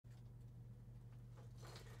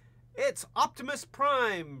It's Optimus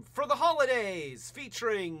Prime for the holidays,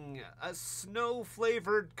 featuring a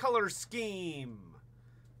snow-flavored color scheme.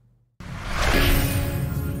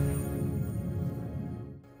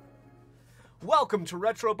 Welcome to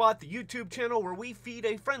Retrobot, the YouTube channel where we feed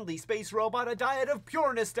a friendly space robot a diet of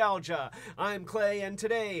pure nostalgia. I'm Clay, and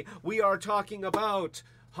today we are talking about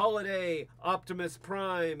Holiday Optimus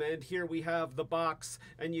Prime, and here we have the box,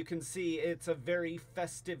 and you can see it's a very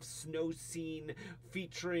festive snow scene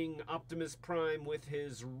featuring Optimus Prime with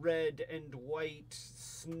his red and white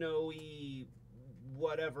snowy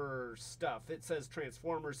whatever stuff. It says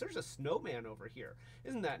Transformers. There's a snowman over here.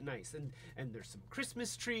 Isn't that nice? And there's some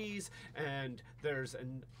Christmas trees, and there's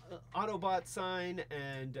an Autobot sign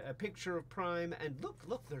and a picture of Prime, and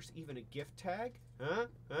look, there's even a gift tag.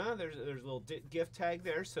 There's a little gift tag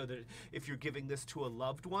there, so that if you're giving this to a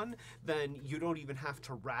loved one, then you don't even have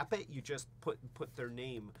to wrap it. You just put their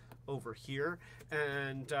name over here,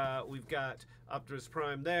 and we've got Optimus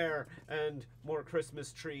Prime there, and more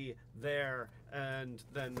Christmas tree there, and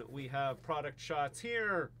then we have product shots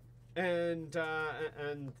here, and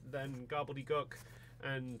then gobbledygook,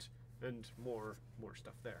 and more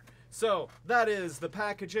stuff there. So that is the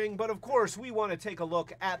packaging, but of course we want to take a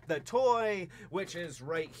look at the toy, which is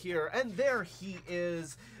right here, and there he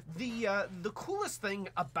is. The coolest thing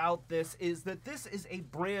about this is that this is a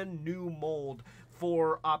brand new mold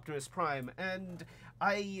for Optimus Prime, and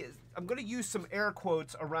I'm going to use some air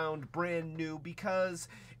quotes around brand new because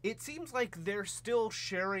it seems like they're still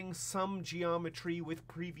sharing some geometry with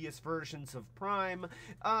previous versions of Prime.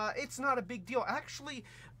 It's not a big deal. Actually,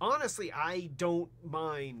 honestly, I don't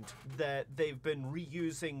mind that they've been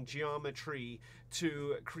reusing geometry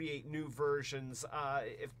to create new versions.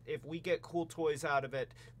 If we get cool toys out of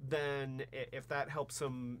it, then if that helps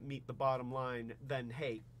them meet the bottom line, then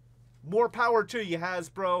hey, more power to you,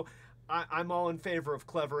 Hasbro. I'm all in favor of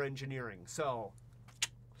clever engineering. So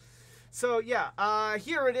yeah,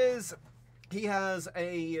 here it is. He has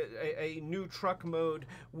a new truck mode,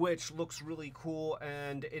 which looks really cool,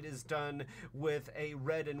 and it is done with a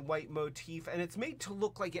red and white motif, and it's made to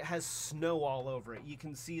look like it has snow all over it. You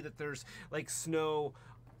can see that there's like snow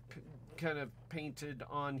kind of painted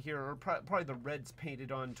on here, or probably the red's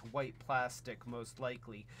painted onto white plastic most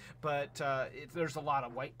likely, but there's a lot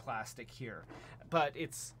of white plastic here, but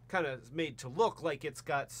it's kind of made to look like it's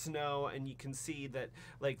got snow, and you can see that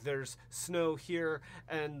like there's snow here,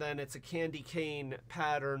 and then it's a candy cane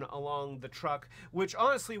pattern along the truck, which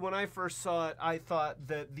honestly, when I first saw it, I thought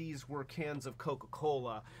that these were cans of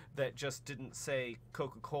Coca-Cola that just didn't say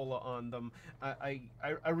Coca-Cola on them. I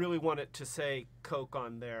really want it to say Coke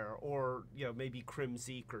on there, or you know, maybe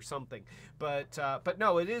Crimzeek or something, but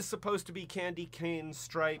no, it is supposed to be candy cane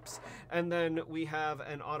stripes. And then we have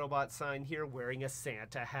an Autobot sign here wearing a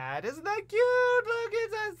Santa hat. Isn't that cute? Look,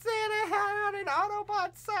 it's a Santa hat on an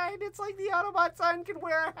Autobot sign. It's like the Autobot sign can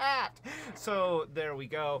wear a hat. So there we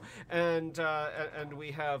go. And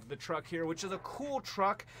we have the truck here, which is a cool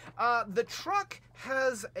truck. The truck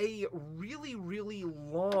has a really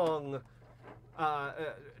long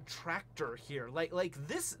tractor here. Like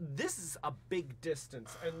this is a big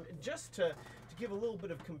distance. And just to give a little bit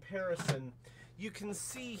of comparison, you can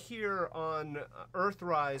see here on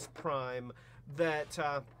Earthrise Prime that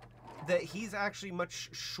he's actually much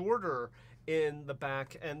shorter in the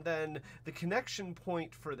back, and then the connection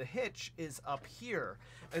point for the hitch is up here.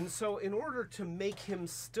 And so in order to make him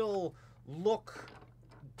still look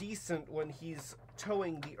decent when he's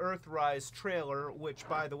towing the Earthrise trailer, which,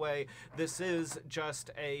 by the way, this is just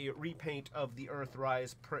a repaint of the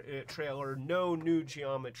Earthrise trailer, no new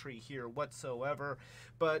geometry here whatsoever,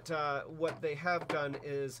 but what they have done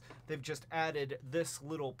is they've just added this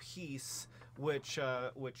little piece, which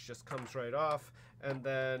just comes right off, and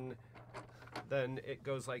then it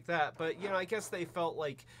goes like that. But you know, I guess they felt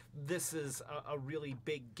like this is a really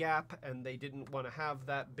big gap, and they didn't want to have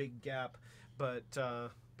that big gap, but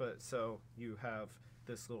so you have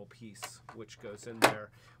this little piece which goes in there,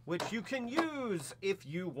 which you can use if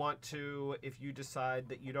you want to. If you decide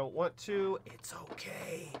that you don't want to, it's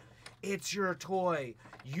okay. It's your toy.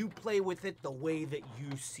 You play with it the way that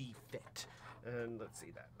you see fit. And let's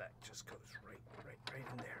see, that just goes right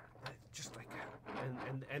in there, just like that,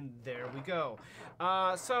 and there we go.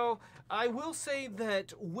 So I will say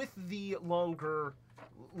that with the longer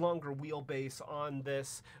wheelbase on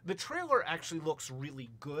this, the trailer actually looks really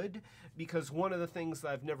good, because one of the things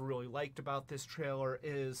that I've never really liked about this trailer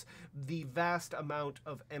is the vast amount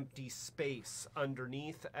of empty space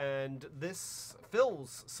underneath, and this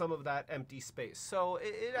fills some of that empty space. So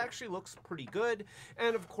it actually looks pretty good,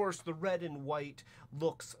 and of course the red and white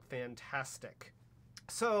looks fantastic.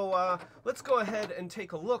 So let's go ahead and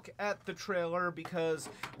take a look at the trailer because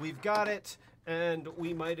we've got it, and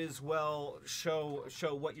we might as well show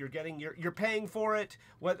what you're getting. You're paying for it,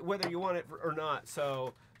 whether you want it or not.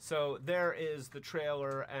 So there is the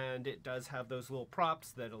trailer, and it does have those little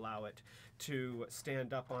props that allow it to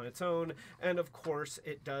stand up on its own, and of course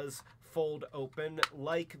it does fold open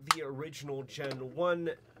like the original Gen 1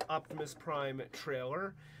 Optimus Prime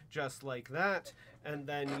trailer, just like that. And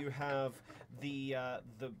then you have the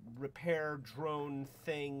repair drone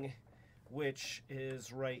thing, which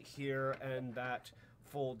is right here, and that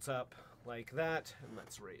folds up like that. And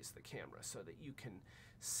let's raise the camera so that you can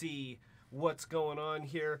see what's going on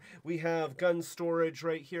here. We have gun storage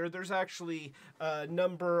right here. There's actually a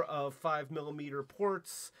number of 5mm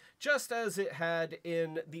ports, just as it had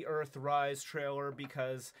in the Earthrise trailer,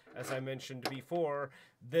 because, as I mentioned before,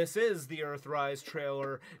 this is the Earthrise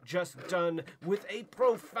trailer, just done with a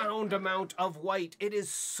profound amount of white. It is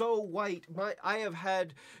so white. I have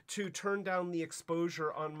had to turn down the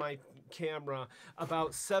exposure on my camera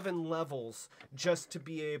about 7 levels just to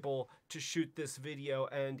be able to shoot this video,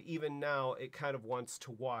 and even now it kind of wants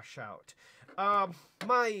to wash out.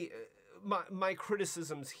 My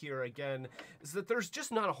criticisms here again is that there's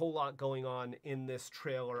just not a whole lot going on in this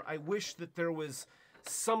trailer. I wish that there was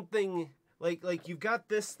something like you've got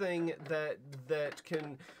this thing that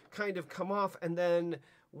can kind of come off, and then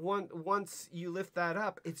once you lift that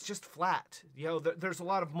up, it's just flat. You know, there's a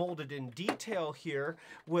lot of molded in detail here,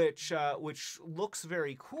 which looks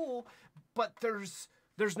very cool, but there's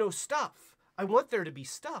no stuff. I want there to be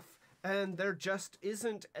stuff, and there just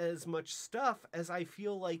isn't as much stuff as I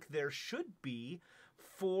feel like there should be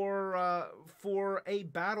for a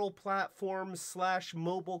battle platform /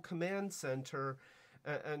 mobile command center.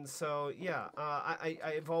 And so, yeah,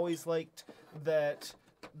 I've always liked that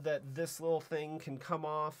this little thing can come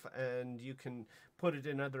off and you can put it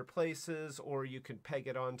in other places, or you can peg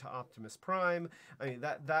it onto Optimus Prime. I mean,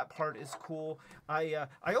 that part is cool. I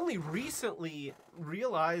only recently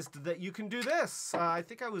realized that you can do this. I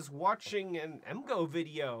think I was watching an MGO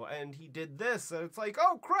video and he did this, and it's like,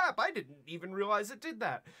 oh crap, I didn't even realize it did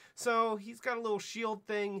that. So he's got a little shield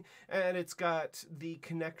thing, and it's got the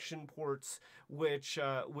connection ports, which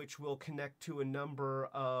will connect to a number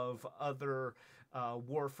of other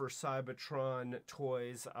War for Cybertron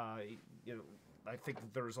toys. You know, I think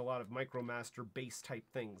that there's a lot of MicroMaster base type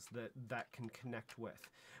things that can connect with.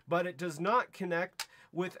 But it does not connect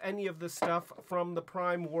with any of the stuff from the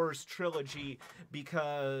Prime Wars trilogy,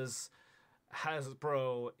 because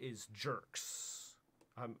Hasbro is jerks.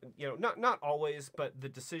 You know, not always, but the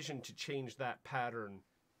decision to change that pattern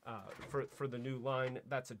for the new line,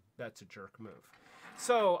 that's a jerk move.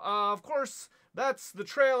 So, of course, that's the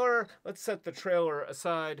trailer. Let's set the trailer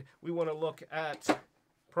aside. We want to look at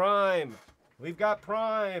Prime. We've got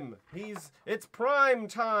Prime. It's Prime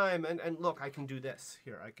time. And look, I can do this.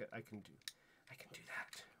 Here, I can do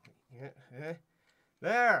that.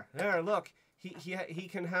 Yeah. There, look. He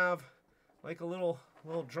can have like a little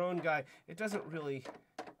drone guy. It doesn't really,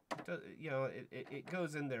 you know, it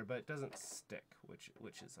goes in there, but it doesn't stick, which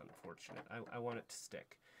is unfortunate. I want it to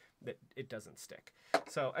stick. It doesn't stick.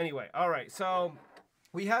 So anyway, all right. So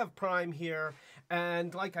we have Prime here,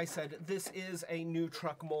 and like I said, this is a new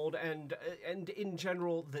truck mold, and in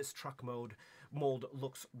general, this truck mold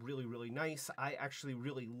looks really, really nice. I actually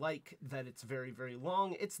really like that it's very, very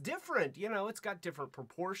long. It's different, you know, it's got different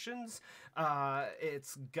proportions.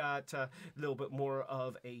 It's got a little bit more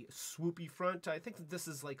of a swoopy front. I think that this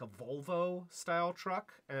is like a Volvo style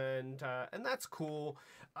truck, and that's cool.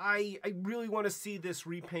 I really want to see this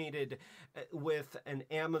repainted with an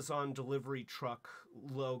Amazon delivery truck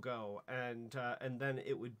logo, and then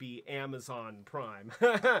it would be Amazon Prime.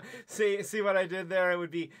 see what I did there? It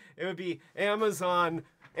would be Amazon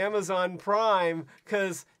Prime,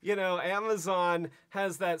 because, you know, Amazon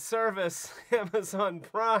has that service, Amazon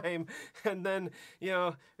Prime, and then, you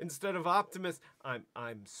know, instead of Optimus, I'm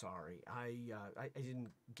sorry, I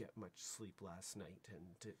didn't get much sleep last night,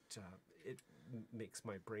 and it makes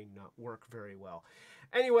my brain not work very well.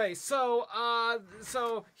 Anyway, so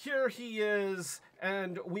here he is,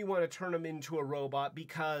 and we want to turn him into a robot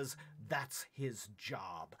because that's his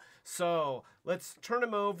job. So let's turn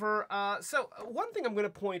him over. So one thing I'm going to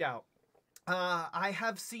point out, I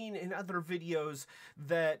have seen in other videos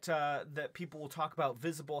that people will talk about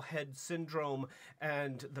visible head syndrome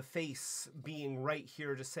and the face being right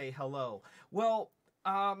here to say hello. Well,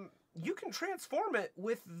 you can transform it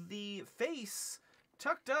with the face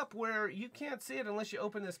tucked up where you can't see it unless you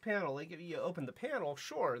open this panel. Like if you open the panel,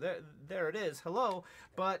 sure, there it is. Hello,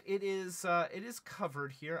 but it is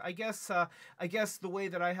covered here. I guess the way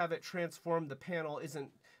that I have it transformed, the panel isn't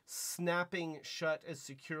snapping shut as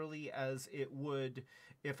securely as it would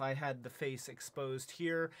if I had the face exposed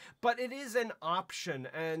here, but it is an option,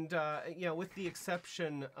 and you know, with the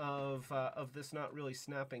exception of this not really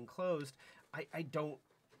snapping closed, I don't,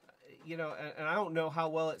 you know, and I don't know how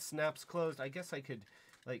well it snaps closed. I guess I could,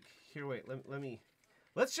 like, here, wait,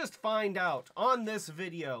 let's just find out on this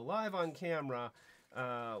video, live on camera.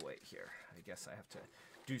 Wait here, I guess I have to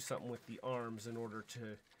do something with the arms in order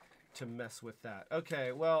to mess with that.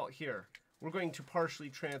 Okay, well, here. We're going to partially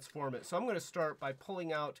transform it. So I'm going to start by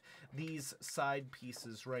pulling out these side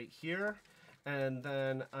pieces right here. And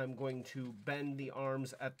then I'm going to bend the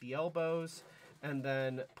arms at the elbows and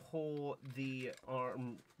then pull the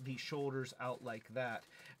shoulders out like that.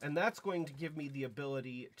 And that's going to give me the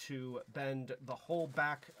ability to bend the whole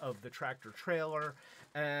back of the tractor trailer.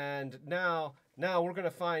 And now we're going to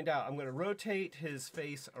find out. I'm going to rotate his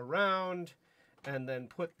face around and then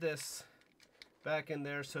put this back in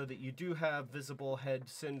there so that you do have visible head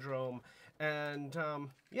syndrome. And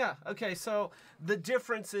yeah, okay, so the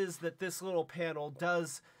difference is that this little panel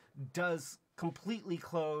does completely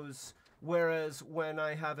close, whereas when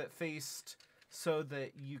I have it faced so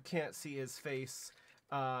that you can't see his face,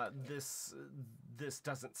 this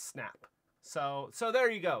doesn't snap. So there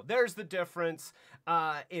you go. There's the difference.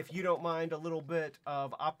 If you don't mind a little bit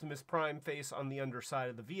of Optimus Prime face on the underside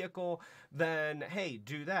of the vehicle, then hey,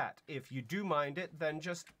 do that. If you do mind it, then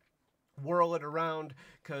just whirl it around,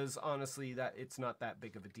 because honestly, it's not that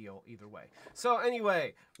big of a deal either way. So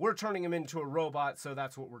anyway, we're turning him into a robot, so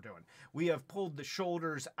that's what we're doing. We have pulled the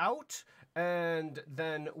shoulders out, and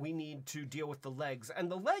then we need to deal with the legs.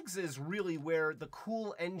 And the legs is really where the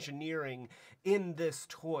cool engineering in this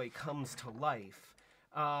toy comes to life.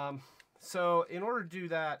 So in order to do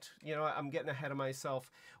that, you know, I'm getting ahead of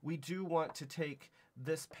myself. We do want to take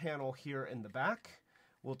this panel here in the back.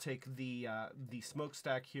 We'll take the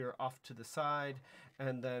smokestack here off to the side,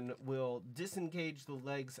 and then we'll disengage the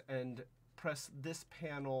legs and press this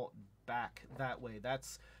panel back that way.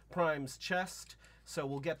 That's Prime's chest, so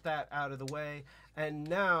we'll get that out of the way. And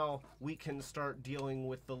now we can start dealing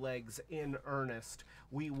with the legs in earnest.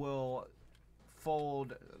 We will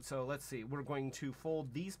fold, so let's see, we're going to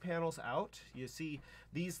fold these panels out. You see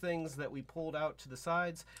these things that we pulled out to the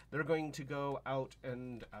sides, they're going to go out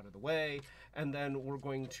and out of the way, and then we're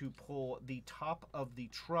going to pull the top of the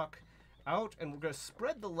truck out, and we're going to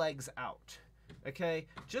spread the legs out. Okay,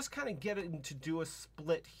 just kind of get it to do a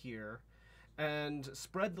split here and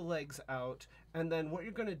spread the legs out, and then what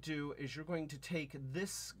you're going to do is you're going to take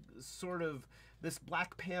this this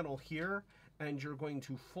black panel here, and you're going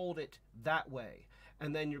to fold it that way.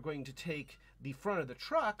 And then you're going to take the front of the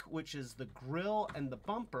truck, which is the grill and the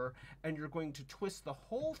bumper, and you're going to twist the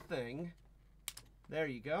whole thing. There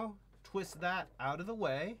you go. Twist that out of the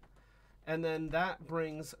way, and then that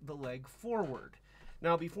brings the leg forward.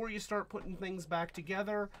 Now, before you start putting things back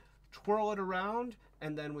together, twirl it around,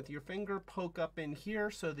 and then with your finger poke up in here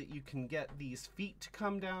so that you can get these feet to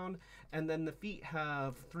come down. And then the feet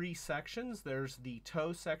have 3 sections. There's the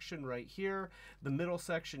toe section right here, the middle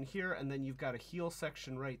section here, and then you've got a heel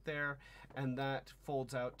section right there, and that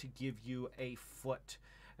folds out to give you a foot.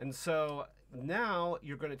 And so now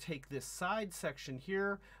you're going to take this side section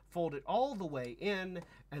here, fold it all the way in,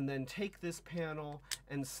 and then take this panel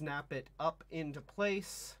and snap it up into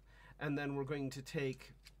place. And then we're going to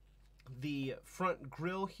take the front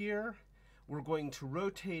grill here, we're going to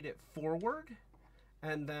rotate it forward,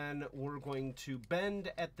 and then we're going to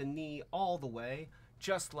bend at the knee all the way,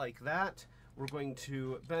 just like that. We're going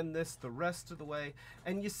to bend this the rest of the way,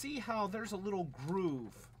 and you see how there's a little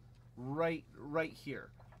groove right here.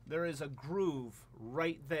 There is a groove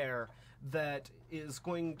right there that is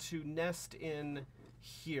going to nest in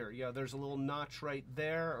here. Yeah, there's a little notch right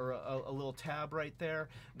there, or a little tab right there.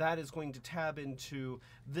 That is going to tab into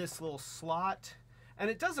this little slot, and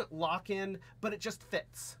it doesn't lock in, but it just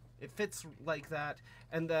fits. It fits like that,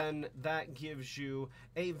 and then that gives you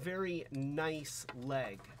a very nice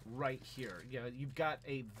leg right here. Yeah, you've got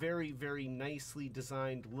a very, very nicely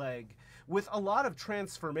designed leg with a lot of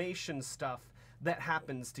transformation stuff that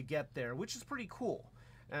happens to get there, which is pretty cool.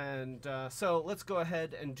 And so let's go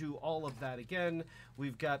ahead and do all of that again.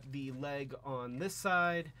 We've got the leg on this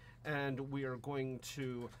side, and we are going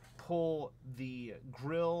to pull the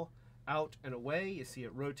grill out and away. You see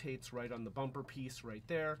it rotates right on the bumper piece right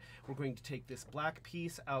there. We're going to take this black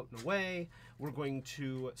piece out and away. We're going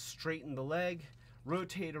to straighten the leg,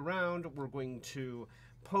 rotate around. We're going to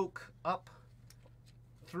poke up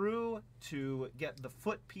through to get the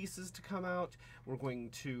foot pieces to come out. We're going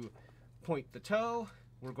to point the toe.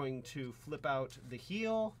 We're going to flip out the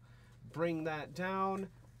heel, bring that down,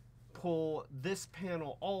 pull this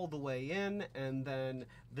panel all the way in, and then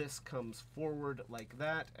this comes forward like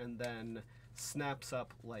that, and then snaps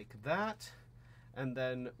up like that. And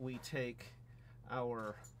then we take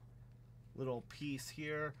our little piece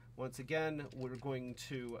here. Once again, we're going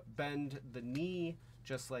to bend the knee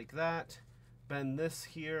just like that, bend this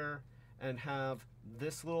here, and have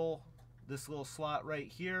this little slot right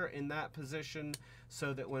here in that position,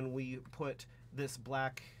 so that when we put this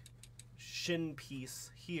black shin piece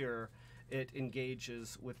here, it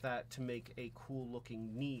engages with that to make a cool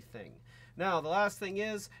looking knee thing. Now the last thing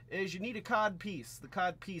is you need a cod piece. The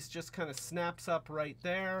cod piece just kind of snaps up right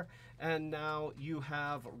there, and now you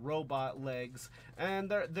have robot legs, and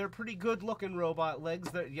they're pretty good looking robot legs.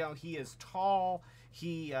 You know, he is tall,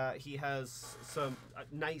 he has some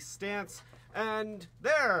nice stance, and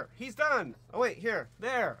there, he's done. Oh wait,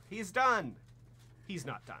 there, he's done. He's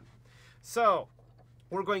not done. So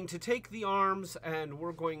we're going to take the arms and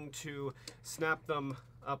we're going to snap them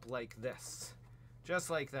up like this, just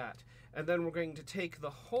like that. And then we're going to take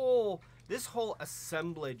this whole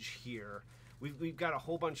assemblage here. We've got a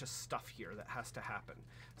whole bunch of stuff here that has to happen.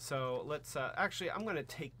 So let's actually, I'm gonna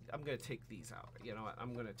take these out. You know what?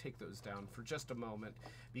 I'm gonna take those down for just a moment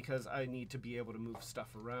because I need to be able to move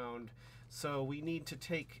stuff around. So we need to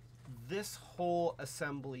take this whole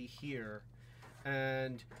assembly here,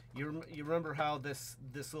 and you remember how this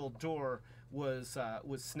little door was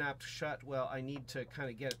snapped shut? Well, I need to kind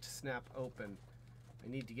of get it to snap open. I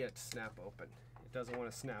need to get it to snap open. It doesn't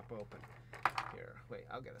want to snap open. Here, wait,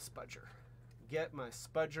 I'll get a spudger. Get my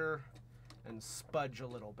spudger and spudge a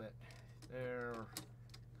little bit. There.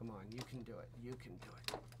 Come on, you can do it. You can do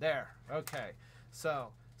it. There. Okay.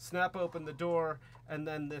 So, snap open the door, and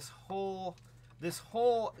then this whole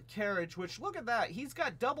carriage, which, look at that, he's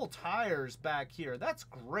got double tires back here. That's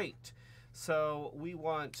great. So we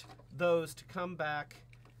want those to come back,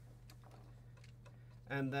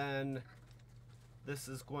 and then this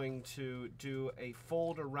is going to do a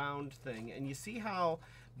fold around thing. And you see how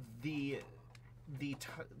the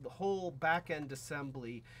whole back end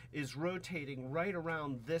assembly is rotating right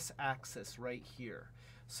around this axis right here.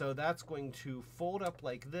 So that's going to fold up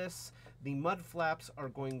like this. The mud flaps are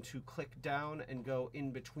going to click down and go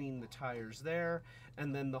in between the tires there.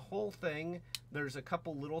 And then the whole thing, there's a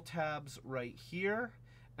couple little tabs right here,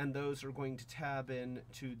 and those are going to tab in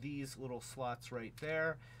to these little slots right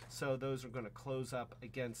there. So those are going to close up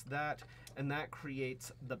against that, and that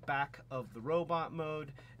creates the back of the robot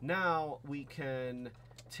mode. Now we can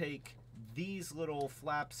take these little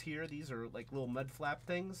flaps here, these are like little mud flap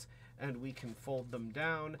things, and we can fold them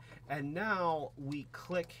down, and now we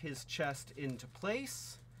click his chest into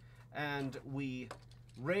place, and we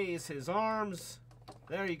raise his arms.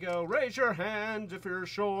 There you go. Raise your hand if you're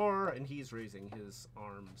sure. And he's raising his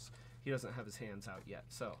arms. He doesn't have his hands out yet.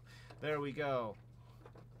 So there we go.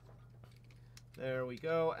 There we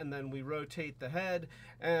go. And then we rotate the head.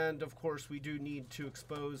 And of course we do need to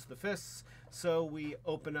expose the fists. So we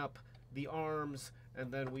open up the arms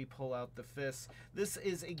and then we pull out the fists. This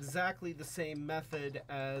is exactly the same method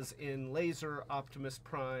as in Laser Optimus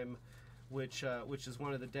Prime, which is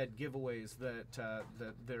one of the dead giveaways that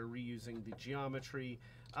they're reusing the geometry,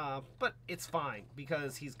 but it's fine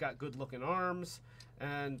because he's got good-looking arms,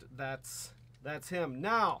 and that's him.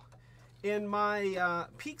 Now, in my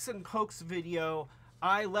Peeks and Pokes video,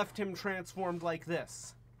 I left him transformed like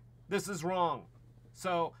this. This is wrong.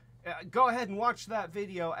 So go ahead and watch that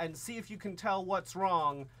video and see if you can tell what's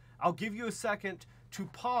wrong. I'll give you a second to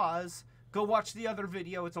pause. Go watch the other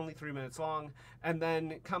video, it's only 3 minutes long, and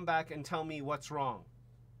then come back and tell me what's wrong.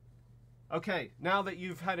 Okay, now that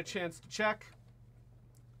you've had a chance to check,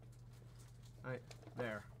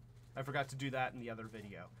 there. I forgot to do that in the other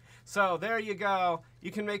video. So there you go. You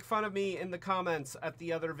can make fun of me in the comments at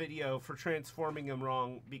the other video for transforming him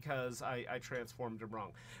wrong because I transformed him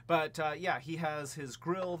wrong. But yeah, he has his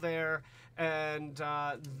grill there, and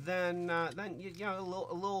then you know,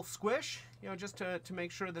 a little squish, you know, just to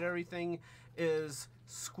make sure that everything is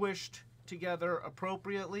squished together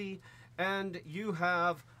appropriately, and you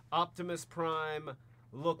have Optimus Prime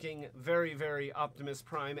looking very, very Optimus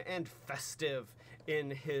Prime and festive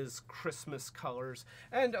in his Christmas colors.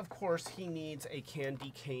 And of course he needs a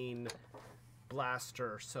candy cane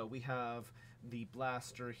blaster. So we have the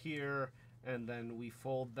blaster here, and then we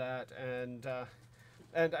fold that, and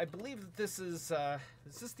And I believe that this is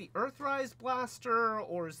this the Earthrise blaster,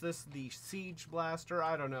 or is this the Siege blaster?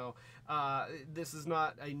 I don't know. This is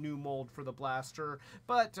not a new mold for the blaster,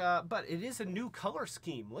 but it is a new color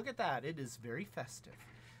scheme. Look at that. It is very festive.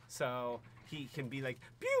 So he can be like,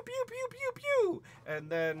 pew, pew, pew, pew, pew. And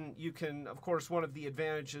then you can, of course, one of the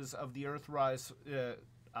advantages of the Earthrise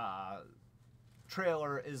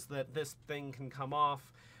trailer is that this thing can come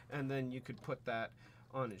off, and then you could put that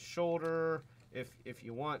on his shoulder if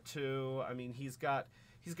you want to. I mean, he's got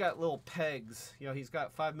little pegs. You know, he's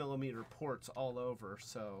got 5mm ports all over.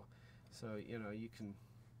 So you know, you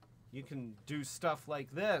can do stuff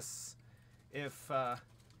like this if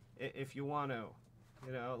you want to.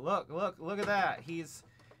 You know, look at that. He's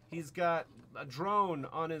got a drone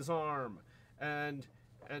on his arm, and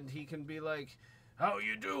he can be like, "How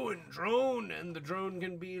you doing, drone?" And the drone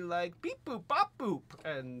can be like, "Beep boop bop boop,"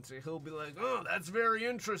 and he'll be like, "Oh, that's very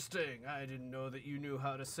interesting. I didn't know that you knew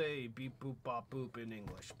how to say beep boop bop boop in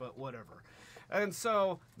English, but whatever." And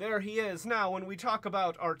so there he is. Now, when we talk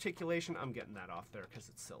about articulation, I'm getting that off there because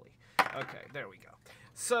it's silly. Okay, there we go.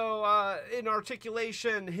 So in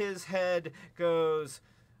articulation, his head goes,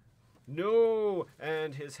 "No,"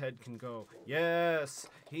 and his head can go, "Yes."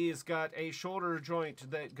 He's got a shoulder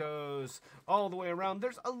joint that goes all the way around.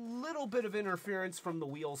 There's a little bit of interference from the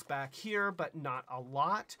wheels back here, but not a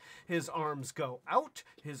lot. His arms go out,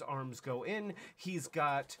 his arms go in. He's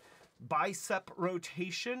got bicep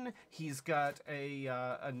rotation. He's got a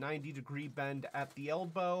 90-degree bend at the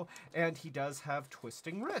elbow, and he does have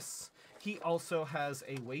twisting wrists. He also has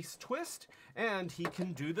a waist twist, and he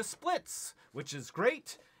can do the splits, which is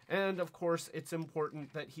great. And of course, it's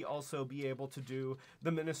important that he also be able to do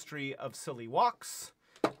the Ministry of Silly Walks.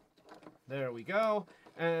 There we go.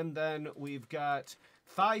 And then we've got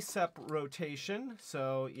thicep rotation.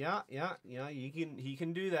 So yeah, he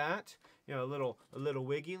can do that. You know, a little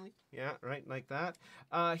wiggly, yeah, right, like that.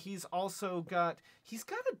 He's also got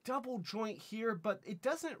a double joint here, but it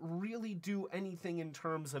doesn't really do anything in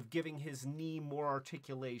terms of giving his knee more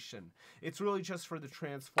articulation. It's really just for the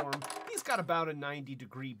transform. He's got about a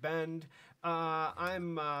 90-degree bend. I've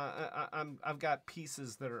got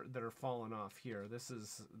pieces that are falling off here. This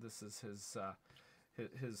is his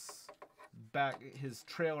back, his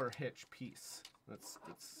trailer hitch piece. Let's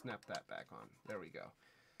snap that back on. There we go.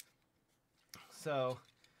 So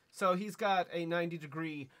he's got a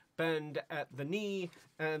 90-degree bend at the knee,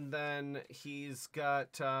 and then he's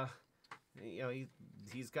got you know,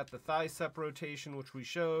 he's got the thicep rotation, which we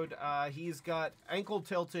showed. He's got ankle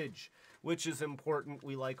tiltage, which is important.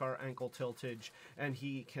 We like our ankle tiltage, and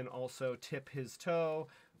he can also tip his toe,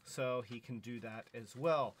 so he can do that as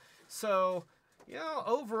well. So, you know,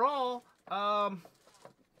 overall,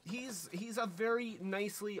 he's a very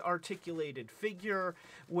nicely articulated figure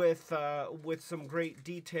with some great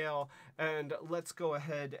detail. And let's go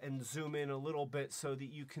ahead and zoom in a little bit so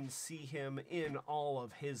that you can see him in all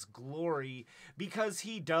of his glory, because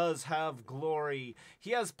he does have glory.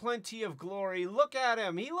 He has plenty of glory. Look at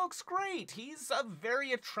him. He looks great. He's a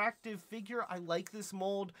very attractive figure. I like this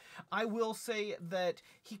mold. I will say that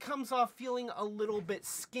he comes off feeling a little bit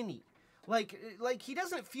skinny. Like he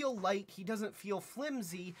doesn't feel light, he doesn't feel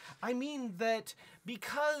flimsy. I mean that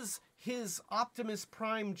because his Optimus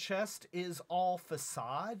Prime chest is all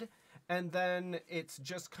facade, and then it's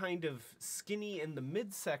just kind of skinny in the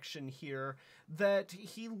midsection here, that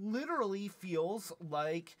he literally feels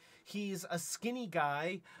like he's a skinny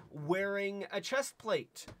guy wearing a chest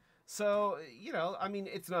plate. So, you know, I mean,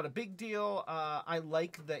 it's not a big deal. I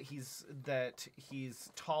like that he's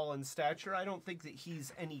tall in stature. I don't think that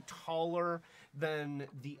he's any taller than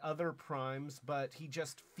the other primes, but he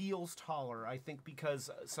just feels taller. I think because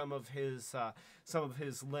some of his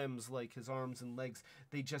limbs, like his arms and legs,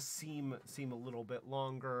 they just seem a little bit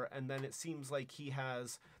longer, and then it seems like he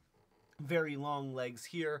has very long legs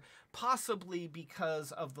here, possibly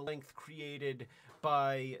because of the length created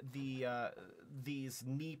by these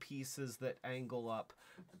knee pieces that angle up,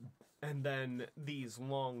 and then these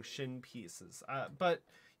long shin pieces. But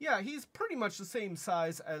yeah, he's pretty much the same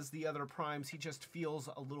size as the other primes. He just feels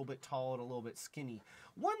a little bit tall and a little bit skinny.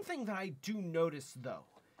 One thing that I do notice, though,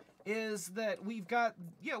 is that we've got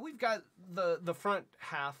the front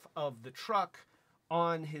half of the truck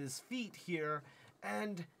on his feet here,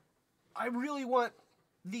 and I really want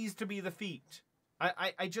these to be the feet.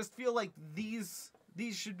 I just feel like these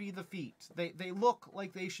should be the feet. They look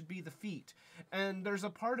like they should be the feet. And there's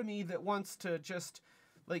a part of me that wants to just,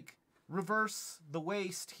 like, reverse the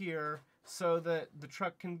waist here so that the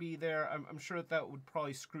truck can be there. I'm sure that would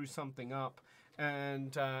probably screw something up.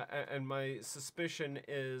 and my suspicion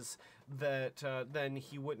is that then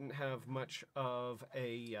he wouldn't have much of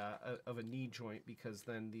a knee joint, because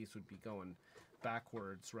then these would be going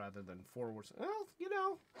backwards rather than forwards. Well, you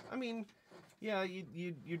know, I mean, yeah,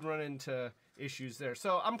 you'd run into issues there.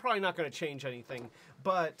 So I'm probably not going to change anything,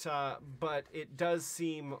 but it does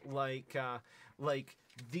seem like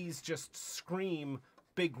these just scream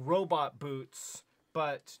big robot boots,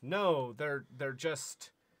 but no, they're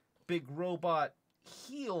just big robot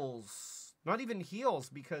heels. Not even heels,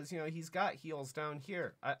 because, you know, he's got heels down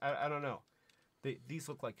here. I don't know. These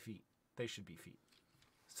look like feet. They should be feet.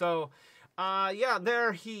 So, yeah,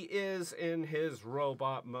 there he is in his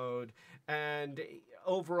robot mode, and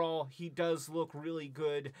overall, he does look really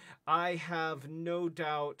good. I have no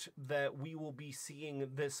doubt that we will be seeing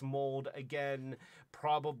this mold again,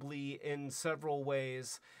 probably in several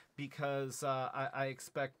ways, because I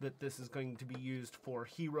expect that this is going to be used for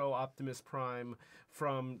Hero Optimus Prime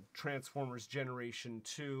from Transformers Generation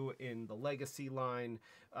 2 in the Legacy line.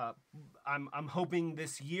 I'm hoping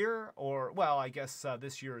this year, or, well, I guess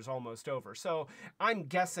this year is almost over. So I'm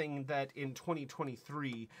guessing that in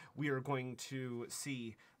 2023, we are going to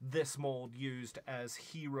see this mold used as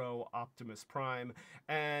Hero Optimus Prime.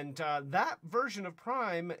 And that version of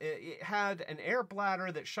Prime, it had an air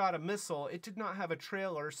bladder that shot a missile. It did not have a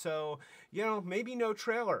trailer, so, you know, maybe no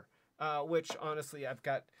trailer, which, honestly, I've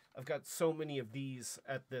got so many of these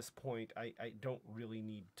at this point. I don't really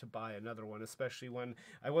need to buy another one, especially when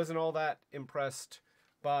I wasn't all that impressed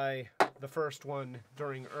by the first one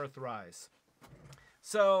during Earthrise.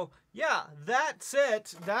 So, yeah, that's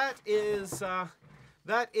it. That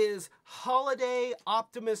is Holiday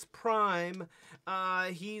Optimus Prime.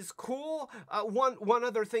 He's cool. One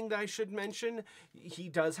other thing that I should mention, he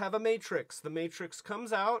does have a Matrix. The Matrix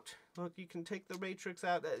comes out. Look, you can take the Matrix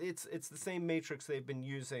out. It's the same Matrix they've been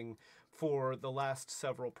using for the last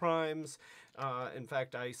several Primes. In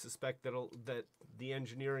fact, I suspect that the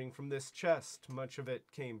engineering from this chest, much of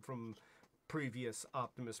it came from previous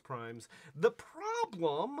Optimus Primes. The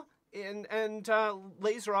problem, and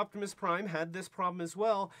Laser Optimus Prime had this problem as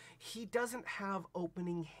well, he doesn't have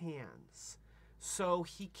opening hands, so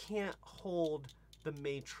he can't hold the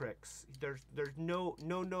Matrix. There's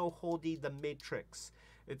no holdy the Matrix.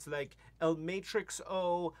 It's like El Matrix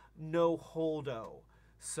O, no holdo.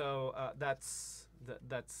 So that's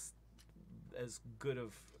as good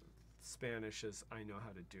of Spanish as I know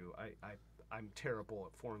how to do. I'm terrible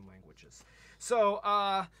at foreign languages. So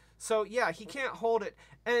yeah, he can't hold it.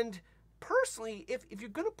 And personally, if you're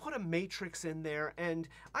gonna put a Matrix in there, and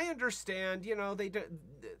I understand, you know,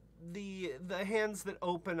 the hands that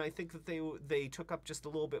open, I think that they took up just a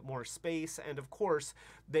little bit more space, and of course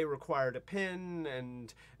they required a pin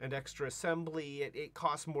and extra assembly. It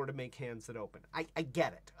costs more to make hands that open. I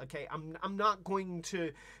get it. Okay, I'm not going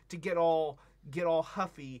to get all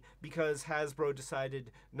huffy because Hasbro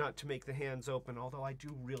decided not to make the hands open, although I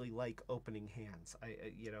do really like opening hands.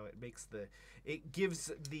 You know, it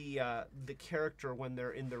gives the character, when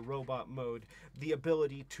they're in their robot mode, the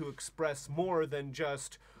ability to express more than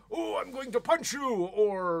just, oh, I'm going to punch you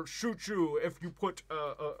or shoot you if you put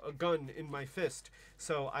a gun in my fist.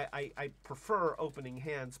 So I prefer opening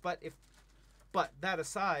hands. But that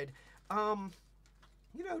aside,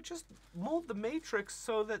 you know, just mold the Matrix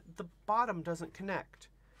so that the bottom doesn't connect.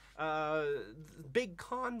 Big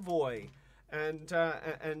Convoy, and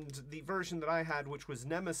the version that I had, which was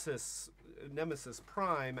Nemesis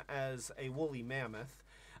Prime as a woolly mammoth,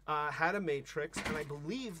 had a Matrix, and I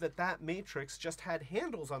believe that Matrix just had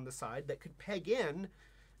handles on the side that could peg in,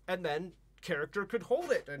 and then character could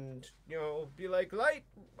hold it and, you know, be like, light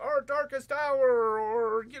our darkest hour,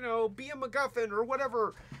 or, you know, be a MacGuffin or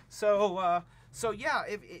whatever. So yeah,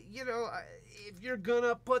 if you're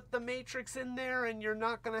gonna put the Matrix in there and you're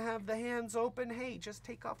not gonna have the hands open, hey, just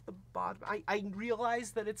take off the bottom. I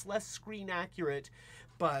realize that it's less screen accurate,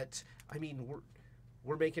 but I mean,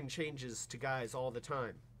 we're making changes to guys all the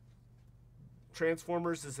time.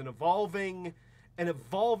 Transformers is an evolving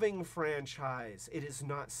franchise. It is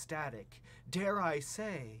not static. Dare I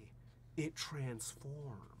say, it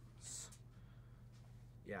transforms.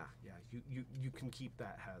 Yeah, you can keep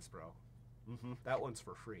that, Hasbro. That one's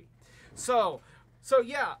for free. So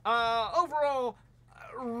yeah, overall,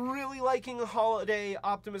 really liking Holiday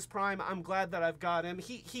Optimus Prime. I'm glad that I've got him.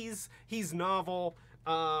 He's novel.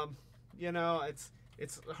 You know,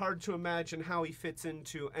 it's hard to imagine how he fits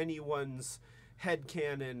into anyone's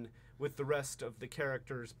headcanon with the rest of the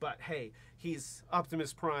characters, but hey, he's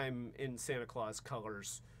Optimus Prime in Santa Claus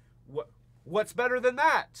colors. What's better than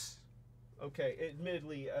that? okay,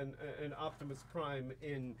 admittedly, an Optimus Prime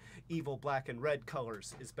in evil black and red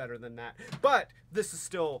colors is better than that. But this is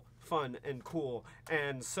still fun and cool.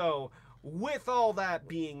 And so, with all that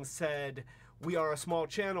being said, we are a small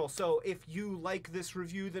channel, so if you like this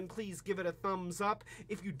review, then please give it a thumbs up.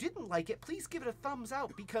 If you didn't like it, please give it a thumbs down,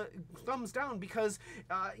 because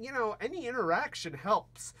you know, any interaction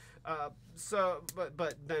helps.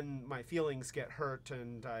 But then my feelings get hurt,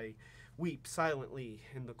 and I weep silently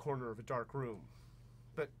in the corner of a dark room.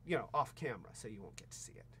 But you know, off camera, so you won't get to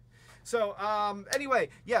see it. So, anyway,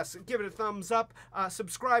 yes, give it a thumbs up,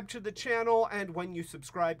 subscribe to the channel, and when you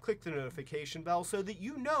subscribe, click the notification bell so that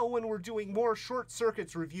you know when we're doing more Short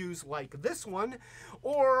Circuits reviews like this one,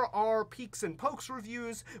 or our Peeks and Pokes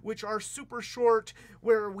reviews, which are super short,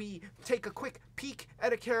 where we take a quick peek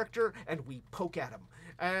at a character and we poke at him.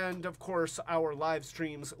 And, of course, our live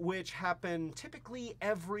streams, which happen typically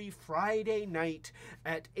every Friday night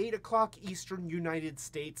at 8 o'clock Eastern United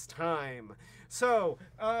States time. So,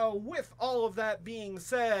 with all of that being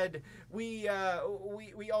said, we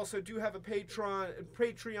also do have a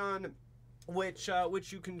Patreon, which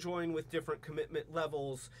you can join with different commitment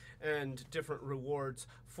levels and different rewards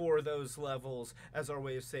for those levels as our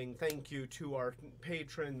way of saying thank you to our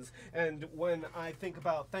patrons. And when I think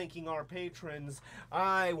about thanking our patrons,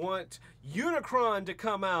 I want Unicron to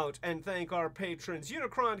come out and thank our patrons.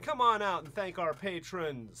 Unicron, come on out and thank our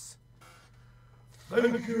patrons.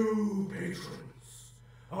 Thank you, patrons,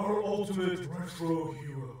 our ultimate retro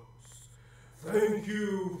heroes. Thank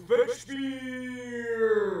you, Fetchbeer,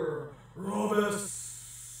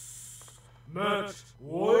 Robus, Matt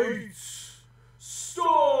White,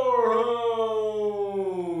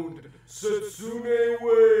 Starhound, Setsune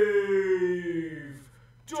Wave,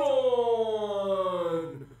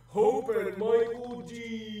 Dawn, Hope and Michael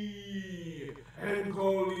D, and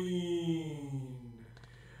Colleen.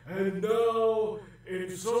 And now,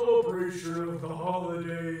 in celebration of the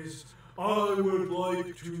holidays, I would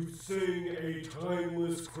like to sing a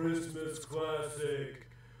timeless Christmas classic.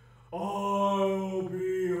 I'll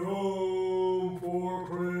be home for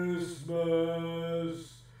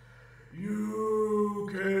Christmas. You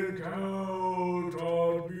can count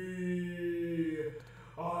on me.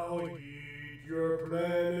 I'll heat your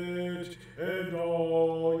planet and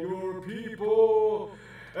all your people,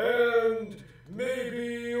 and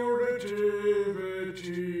maybe your nativity.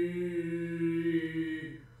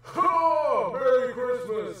 Ha! Merry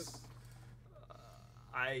Christmas!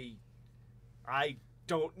 I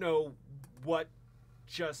don't know what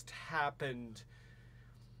just happened,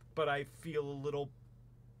 but I feel a little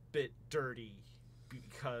bit dirty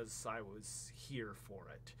because I was here for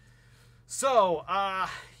it. So,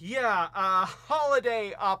 yeah,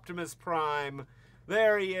 Holiday Optimus Prime,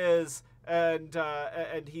 there he is, and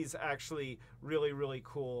he's actually really, really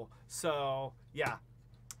cool. So, yeah.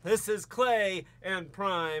 This is Clay and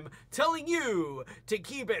Prime telling you to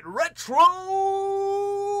keep it Retrobot!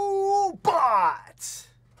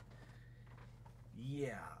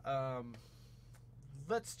 Yeah,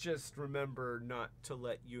 let's just remember not to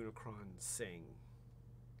let Unicron sing.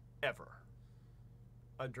 Ever.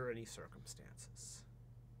 Under any circumstances.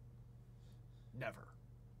 Never.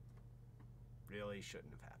 Really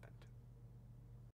shouldn't have happened.